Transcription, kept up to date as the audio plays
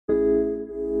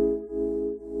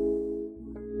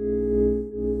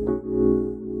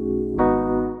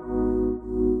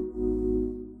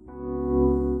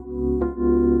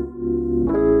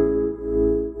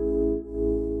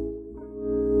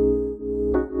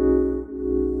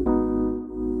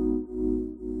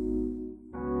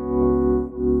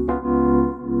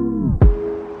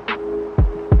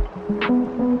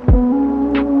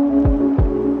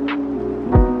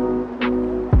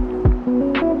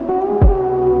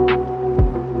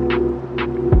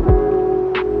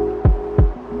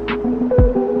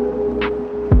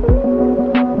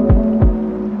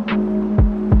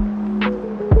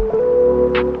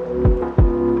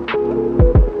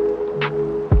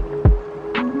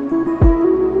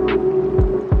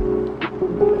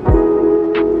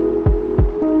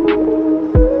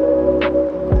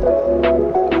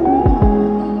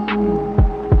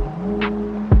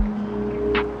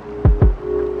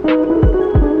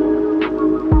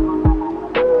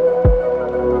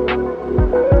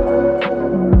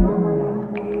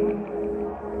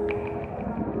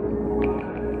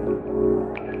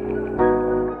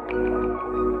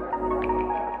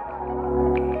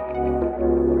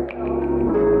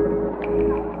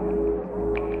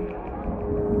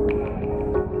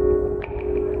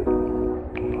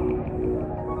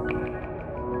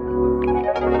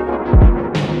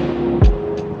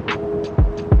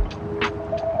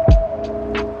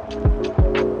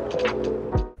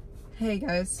Hey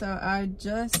guys, so I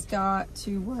just got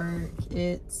to work.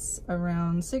 It's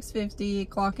around 6:50,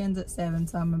 clock ends at 7,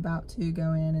 so I'm about to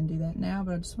go in and do that now,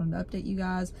 but I just wanted to update you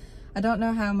guys. I don't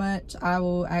know how much I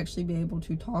will actually be able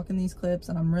to talk in these clips,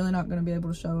 and I'm really not going to be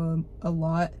able to show a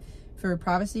lot for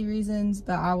privacy reasons,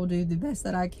 but I will do the best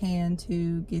that I can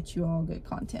to get you all good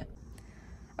content.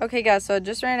 Okay guys, so I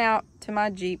just ran out to my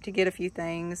Jeep to get a few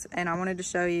things, and I wanted to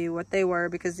show you what they were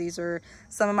because these are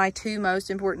some of my two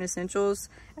most important essentials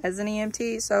as an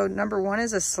EMT. So number one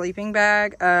is a sleeping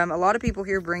bag. A lot of people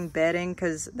here bring bedding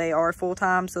because they are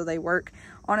full-time, so they work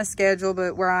on a schedule,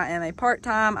 but where I am a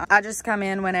part-time, I just come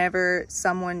in whenever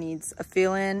someone needs a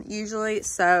fill-in usually.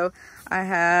 So I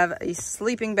have a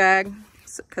sleeping bag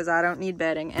because I don't need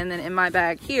bedding, and then in my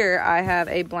bag here I have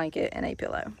a blanket and a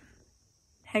pillow.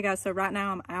 Hey guys, so right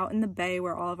now I'm out in the bay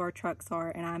where all of our trucks are,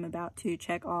 and I'm about to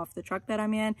check off the truck that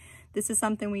I'm in. This is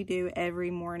something we do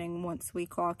every morning once we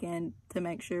clock in to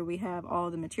make sure we have all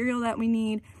the material that we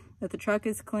need, that the truck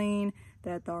is clean,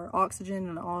 that our oxygen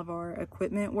and all of our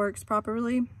equipment works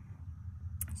properly.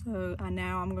 So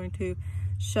now I'm going to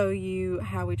show you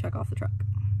how we check off the truck.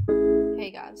 Hey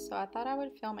guys, so I thought I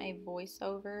would film a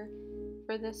voiceover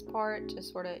for this part to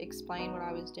sort of explain what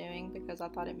I was doing because I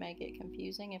thought it'd make it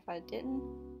confusing if I didn't.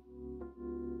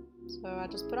 So I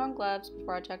just put on gloves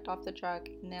before I checked off the truck,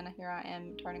 and then here I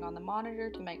am turning on the monitor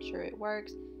to make sure it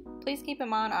works. Please keep in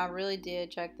mind I really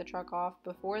did check the truck off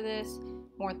before this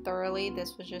more thoroughly.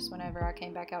 This was just whenever I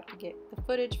came back out to get the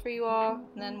footage for you all,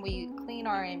 and then we clean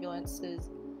our ambulances.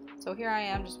 So here I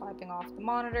am just wiping off the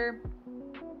monitor.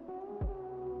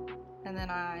 And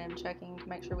then I am checking to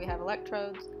make sure we have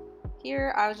electrodes.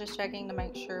 Here I was just checking to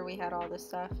make sure we had all this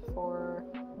stuff for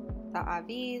the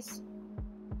IVs.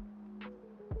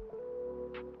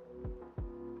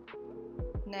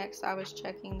 Next I was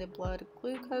checking the blood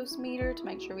glucose meter to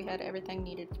make sure we had everything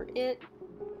needed for it.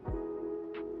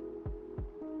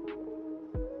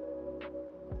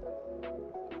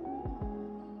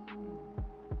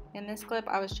 In this clip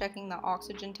I was checking the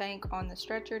oxygen tank on the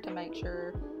stretcher to make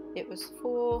sure it was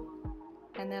full.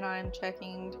 And then I'm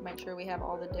checking to make sure we have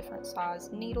all the different size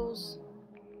needles.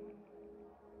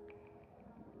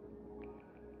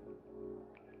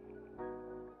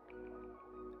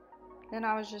 Then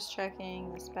I was just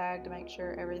checking this bag to make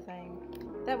sure everything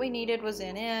that we needed was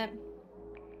in it.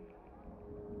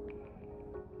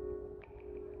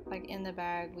 Like in the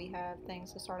bag we have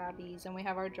things to start IVs, and we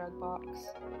have our drug box.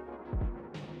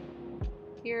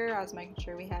 Here I was making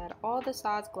sure we had all the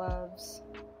size gloves.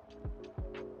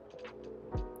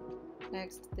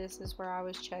 Next, this is where I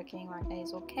was checking like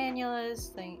nasal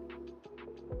cannulas,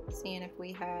 seeing if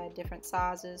we had different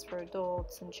sizes for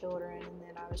adults and children, and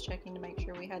then I was checking to make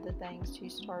sure we had the things to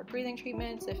start breathing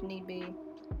treatments if need be.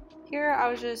 Here I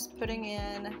was just putting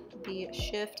in the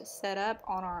shift setup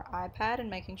on our iPad and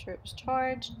making sure it was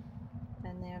charged,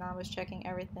 and then I was checking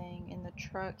everything in the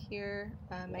truck here,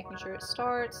 making sure it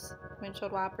starts,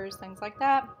 windshield wipers, things like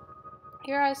that.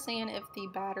 Here I was seeing if the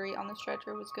battery on the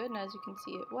stretcher was good, and as you can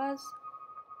see it was.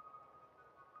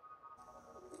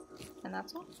 And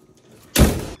that's all.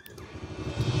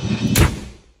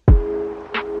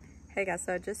 Hey guys,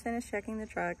 so I just finished checking the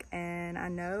truck, and I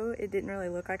know it didn't really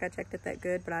look like I checked it that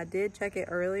good, but I did check it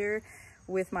earlier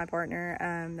with my partner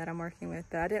that I'm working with,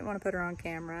 but I didn't want to put her on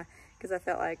camera because I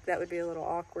felt like that would be a little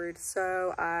awkward.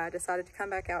 So I decided to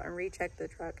come back out and recheck the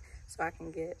truck so I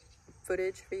can get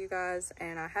footage for you guys.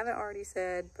 And I haven't already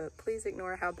said, but please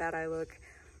ignore how bad I look.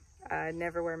 I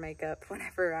never wear makeup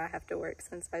whenever I have to work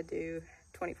since I do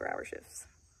 24-hour shifts.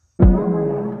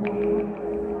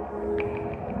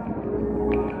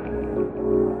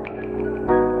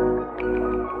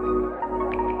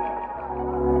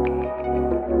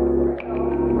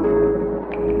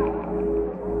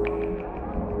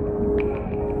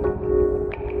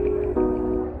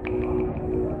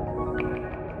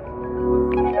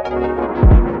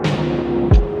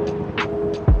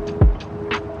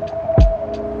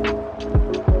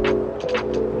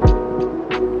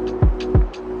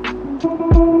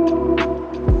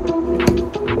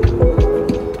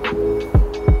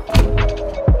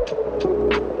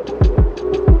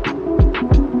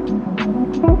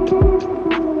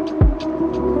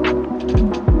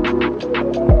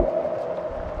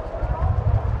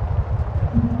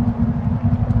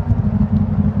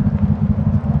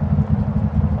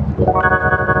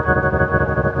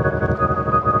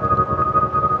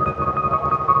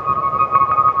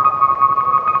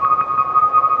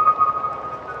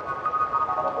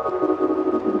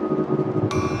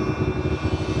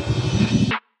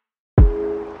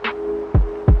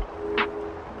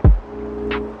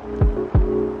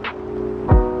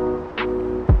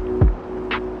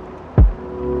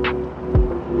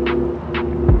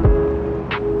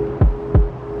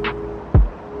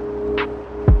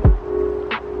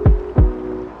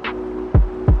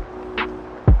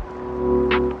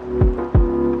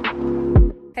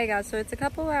 Hey guys, so it's a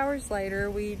couple hours later.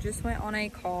 We just went on a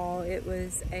call. It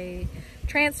was a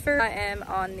transfer. I am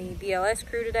on the BLS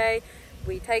crew today.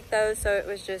 We take those, so it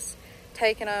was just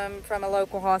taking them from a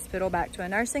local hospital back to a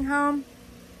nursing home.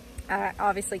 I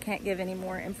obviously can't give any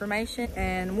more information.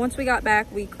 And once we got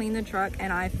back, we cleaned the truck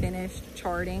and I finished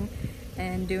charting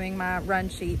and doing my run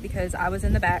sheet because I was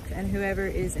in the back, and whoever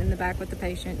is in the back with the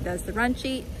patient does the run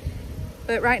sheet.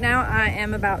 But right now I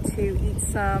am about to eat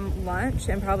some lunch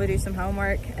and probably do some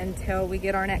homework until we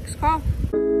get our next call.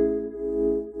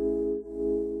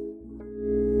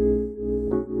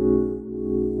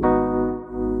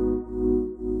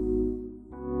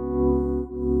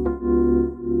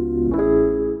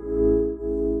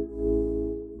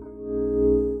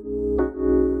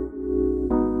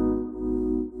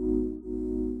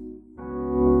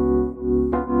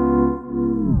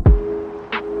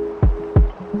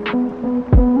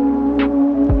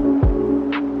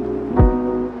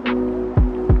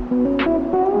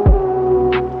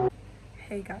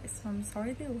 Hey guys, so I'm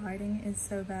sorry the lighting is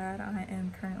so bad. I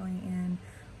am currently in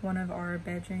one of our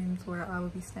bedrooms where I will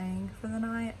be staying for the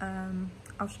night.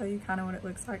 I'll show you kind of what it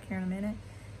looks like here in a minute,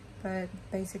 but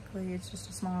basically it's just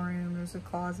a small room. There's a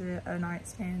closet, a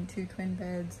nightstand, 2 twin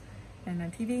beds, and a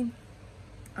TV.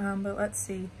 But let's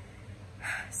see.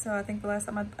 So I think the last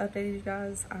time I updated you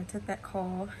guys, I took that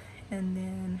call and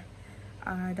then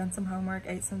I done some homework,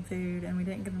 ate some food, and we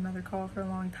didn't get another call for a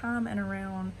long time. And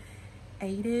around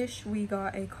 8ish we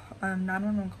got a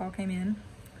 911 call came in,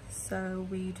 so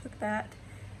we took that.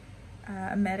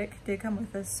 A medic did come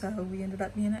with us, so we ended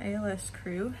up being an ALS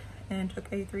crew and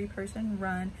took a 3-person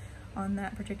run on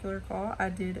that particular call. I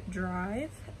did drive,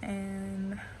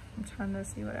 and I'm trying to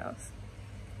see what else,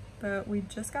 but we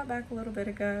just got back a little bit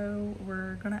ago.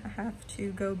 We're gonna have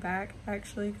to go back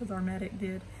actually because our medic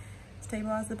did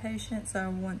stabilize the patient.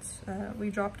 So once we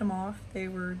dropped them off, they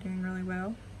were doing really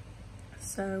well.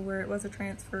 So where it was a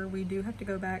transfer, we do have to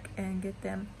go back and get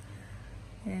them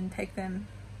and take them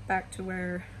back to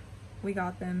where we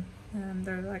got them.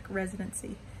 They're like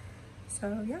residency.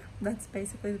 So yeah, that's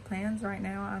basically the plans right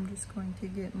now. I'm just going to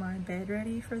get my bed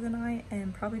ready for the night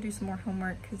and probably do some more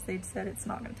homework because they'd said it's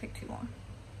not going to take too long.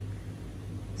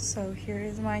 So here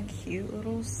is my cute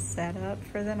little setup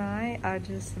for the night. I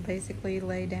just basically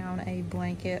lay down a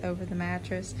blanket over the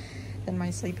mattress, then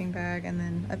my sleeping bag, and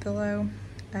then a pillow.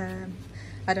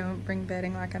 I don't bring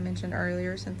bedding like I mentioned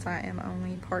earlier since I am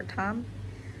only part-time.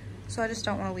 So I just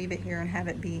don't want to leave it here and have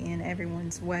it be in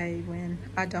everyone's way when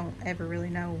I don't ever really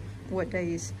know what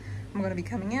days I'm going to be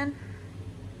coming in.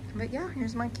 But yeah,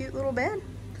 here's my cute little bed.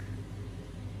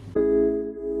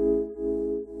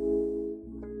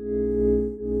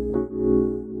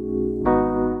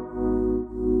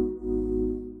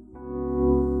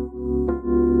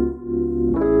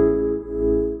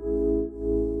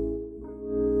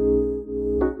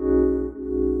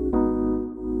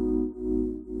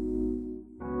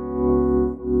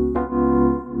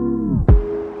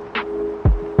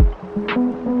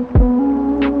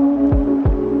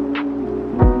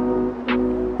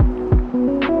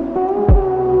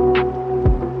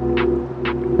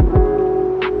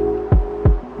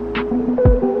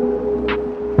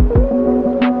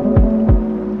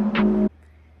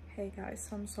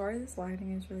 So I'm sorry this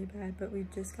lighting is really bad, but we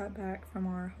just got back from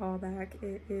our haul back.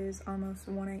 It is almost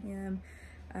 1 a.m.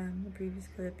 The previous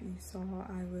clip you saw,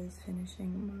 I was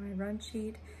finishing my run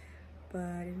sheet,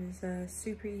 but it was a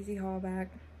super easy haul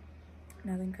back.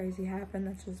 Nothing crazy happened.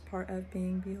 That's just part of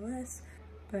being BLS.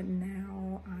 But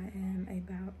now I am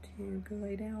about to go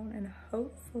lay down and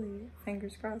hopefully,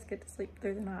 fingers crossed, get to sleep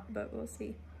through the night, but we'll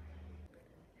see.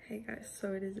 Hey guys,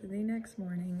 so it is the next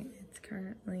morning. It's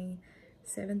currently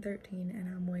 7:13 and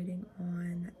I'm waiting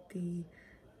on the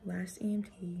last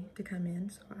EMT to come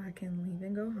in so I can leave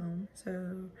and go home.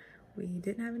 So we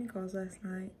didn't have any calls last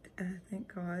night,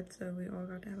 thank God, so we all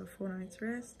got to have a full night's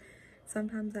rest.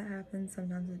 Sometimes that happens,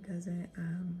 sometimes it doesn't.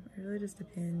 It really just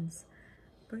depends.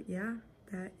 But yeah,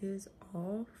 that is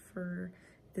all for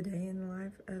the day in the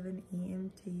life of an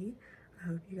EMT. I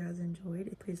hope you guys enjoyed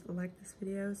it. Please like this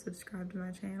video, subscribe to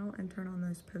my channel, and turn on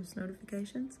those post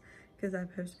notifications because I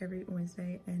post every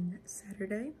Wednesday and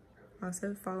Saturday.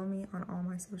 Also, follow me on all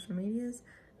my social medias.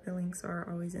 The links are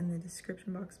always in the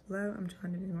description box below. I'm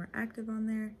trying to be more active on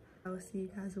there. I will see you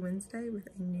guys Wednesday with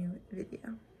a new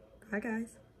video. Bye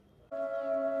guys.